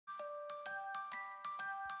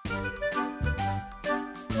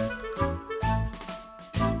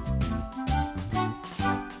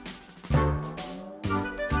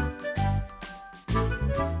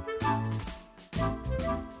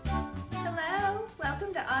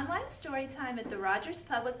Welcome to Online Storytime at the Rogers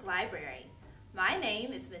Public Library. My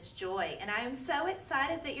name is Miss Joy, and I am so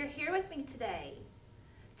excited that you're here with me today.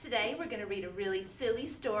 Today we're going to read a really silly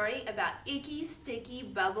story about icky,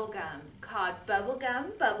 sticky bubblegum called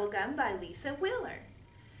Bubblegum, Bubblegum by Lisa Wheeler.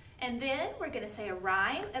 And then we're going to say a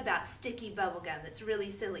rhyme about sticky bubblegum that's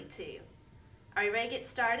really silly too. Are you ready to get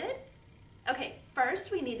started? Okay,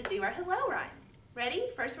 first we need to do our hello rhyme. Ready?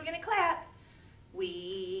 First we're going to clap.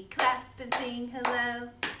 We clap and sing hello.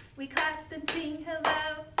 We clap and sing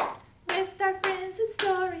hello. With our friends at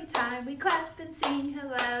story time, we clap and sing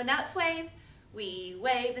hello. Now let's wave. We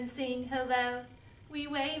wave and sing hello. We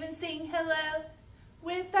wave and sing hello.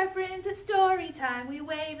 With our friends at story time, we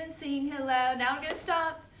wave and sing hello. Now we're going to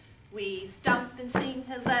stomp. We stomp and sing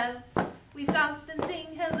hello. We stomp and sing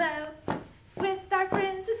hello. With our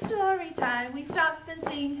friends at story time, we stomp and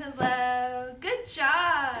sing hello. Good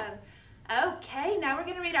job. Okay, now we're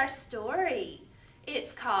going to read our story.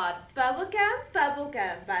 It's called Bubblegum,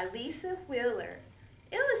 Bubblegum by Lisa Wheeler,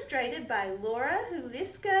 illustrated by Laura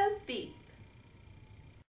Huliska-Beith.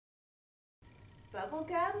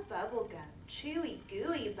 Bubblegum, bubblegum, chewy,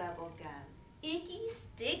 gooey bubblegum, icky,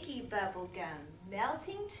 sticky bubblegum,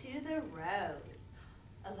 melting to the road.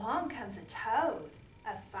 Along comes a toad,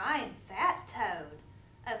 a fine, fat toad,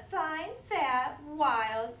 a fine, fat,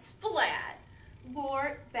 wild, splat,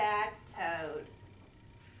 wart-back toad.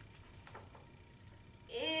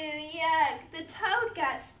 Ew, yuck, the toad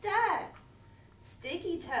got stuck.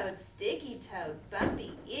 Sticky toad,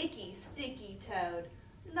 bumpy, icky, sticky toad,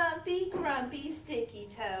 lumpy, grumpy, sticky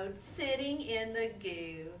toad, sitting in the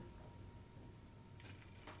goo.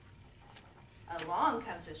 Along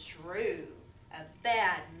comes a shrew, a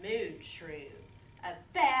bad mood shrew. A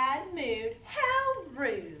bad mood, how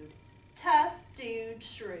rude, tough dude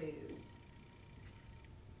shrew.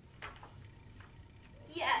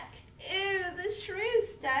 Yuck, ew, the shrew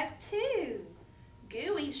stuck too.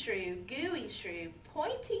 Gooey shrew,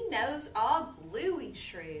 pointy nose all gluey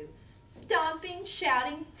shrew. Stomping,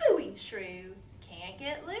 shouting, phooey shrew, can't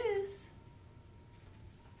get loose.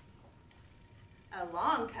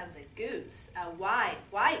 Along comes a goose, a wide,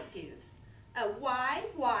 white goose. A wide,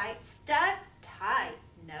 white, stuck tight,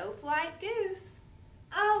 no flight goose.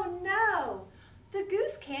 Oh no, the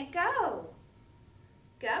goose can't go.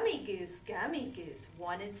 Gummy goose,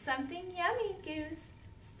 wanted something yummy goose.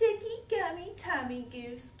 Sticky, gummy, tummy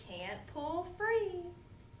goose, can't pull free.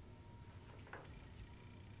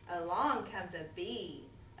 Along comes a bee,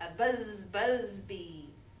 a buzz, buzz bee.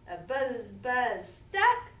 A buzz, buzz,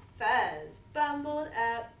 stuck fuzz, bumbled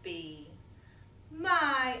up bee.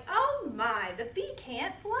 My, oh my, the bee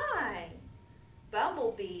can't fly.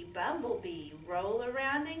 Bumblebee, bumblebee, roll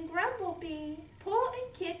around and grumble bee. Pull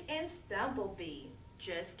and kick and stumble bee,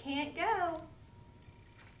 just can't go.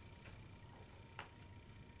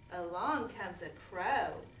 Along comes a crow,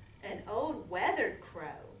 an old weathered crow.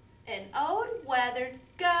 An old weathered,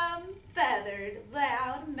 gum-feathered,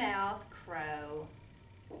 loud-mouthed crow.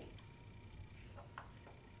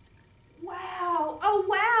 Wow, oh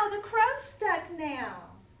wow, the crow's stuck now.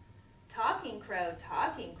 Talking crow,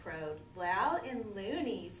 loud and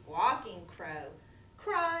loony, squawking crow.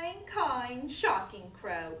 Crying, cawing, shocking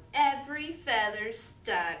crow, every feather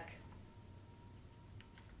stuck.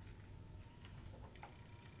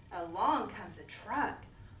 Along comes a truck,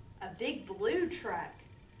 a big blue truck.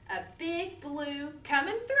 A big blue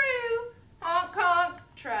coming through, honk honk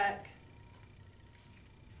truck.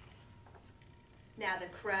 Now the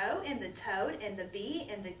crow and the toad and the bee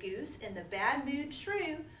and the goose and the bad mood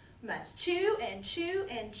shrew must chew and chew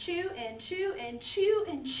and chew and chew and chew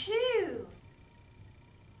and chew.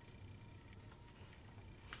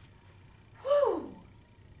 Whew!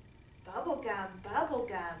 Bubblegum,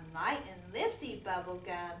 bubblegum, light and lifty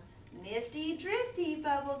bubblegum. Nifty, drifty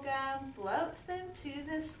bubblegum floats them to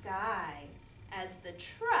the sky as the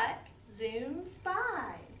truck zooms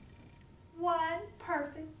by. One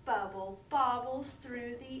perfect bubble bobbles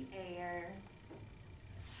through the air.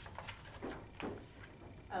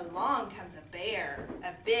 Along comes a bear,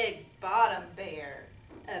 a big bottom bear.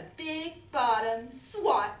 A big bottom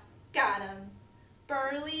swat got him.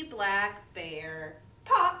 Burly black bear,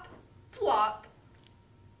 pop, plop.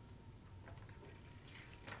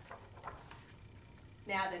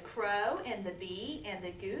 Now the crow and the bee and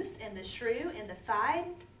the goose and the shrew and the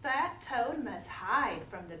fine fat toad must hide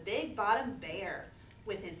from the big bottom bear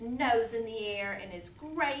with his nose in the air and his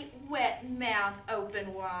great wet mouth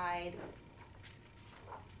open wide.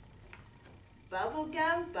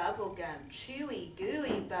 Bubblegum, bubblegum, chewy,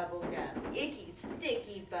 gooey bubblegum, icky,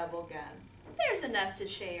 sticky bubblegum. There's enough to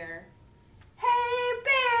share. Hey,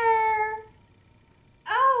 bear!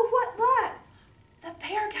 Oh, what luck! The bear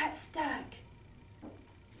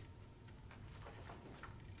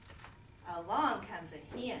time's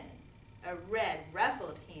a hen, a red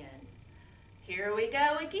ruffled hen. Here we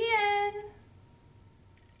go again.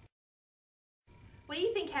 What do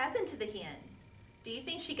you think happened to the hen? Do you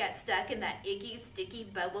think she got stuck in that icky, sticky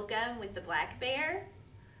bubble gum with the black bear?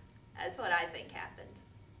 That's what I think happened.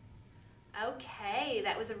 Okay,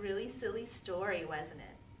 that was a really silly story, wasn't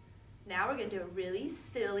it? Now we're going to do a really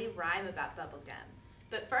silly rhyme about bubble gum.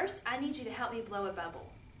 But first, I need you to help me blow a bubble.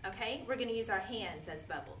 Okay? We're going to use our hands as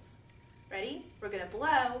bubbles. Ready? We're going to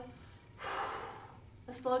blow.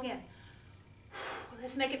 Let's blow again.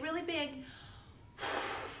 Let's make it really big.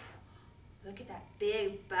 Look at that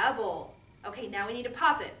big bubble. Okay, now we need to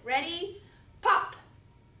pop it. Ready? Pop!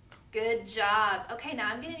 Good job. Okay, now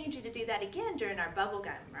I'm going to need you to do that again during our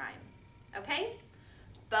bubblegum rhyme. Okay?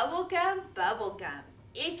 Bubblegum, bubblegum.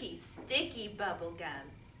 Icky, sticky bubblegum.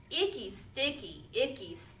 Icky, sticky,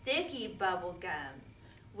 bubblegum.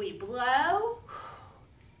 We blow,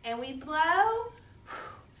 and we blow,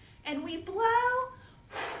 and we blow,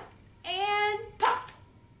 and pop.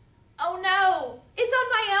 Oh no, it's on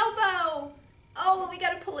my elbow. Oh, well, we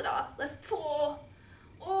gotta pull it off. Let's pull.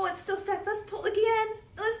 Oh, it's still stuck. Let's pull again.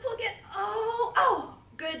 Let's pull again. Oh,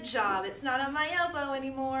 good job. It's not on my elbow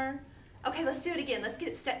anymore. Okay, let's do it again. Let's get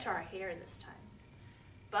it stuck to our hair this time.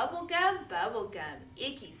 Bubblegum, bubblegum,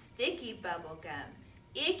 icky, sticky bubblegum.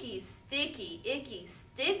 Icky, sticky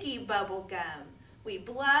bubblegum. We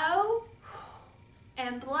blow,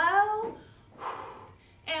 and blow,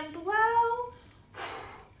 and blow,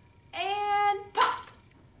 and pop.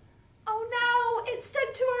 Oh no, it's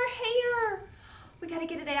stuck to our hair. We gotta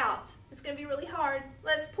get it out. It's gonna be really hard.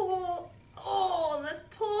 Let's pull. Oh, let's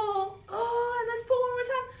pull. Oh, and let's pull one more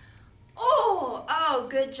time. Oh,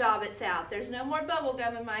 good job, it's out. There's no more bubble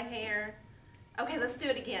gum in my hair. Okay, let's do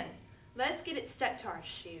it again. Let's get it stuck to our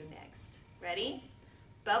shoe next. Ready?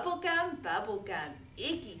 Bubble gum,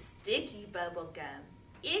 icky, sticky bubble gum.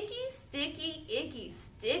 Icky,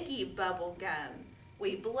 sticky bubble gum.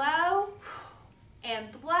 We blow,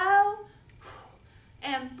 and blow,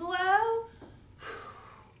 and blow.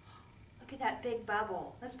 Look at that big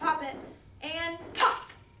bubble. Let's pop it, and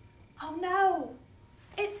pop. Oh no.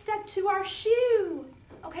 It's stuck to our shoe.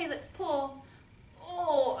 Okay, let's pull.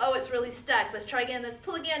 Oh, it's really stuck. Let's try again. Let's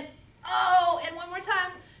pull again. Oh, and one more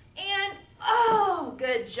time. And oh,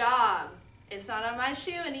 good job. It's not on my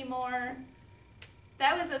shoe anymore.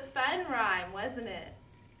 That was a fun rhyme, wasn't it?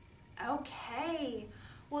 Okay.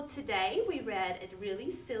 Well, today we read a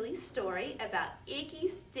really silly story about icky,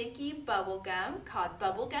 sticky bubblegum called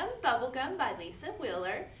Bubblegum by Lisa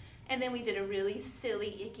Wheeler. And then we did a really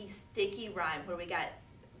silly, icky, sticky rhyme where we got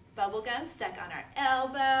bubblegum stuck on our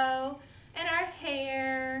elbow, and our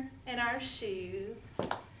hair, and our shoe.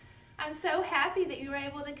 I'm so happy that you were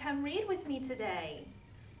able to come read with me today.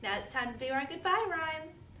 Now it's time to do our goodbye rhyme.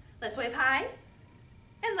 Let's wave high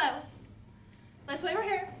and low. Let's wave our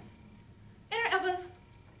hair and our elbows.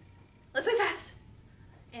 Let's wave fast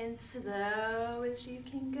and slow as you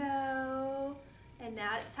can go. And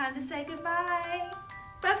now it's time to say goodbye.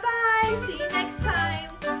 Bye-bye. See you next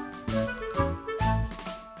time.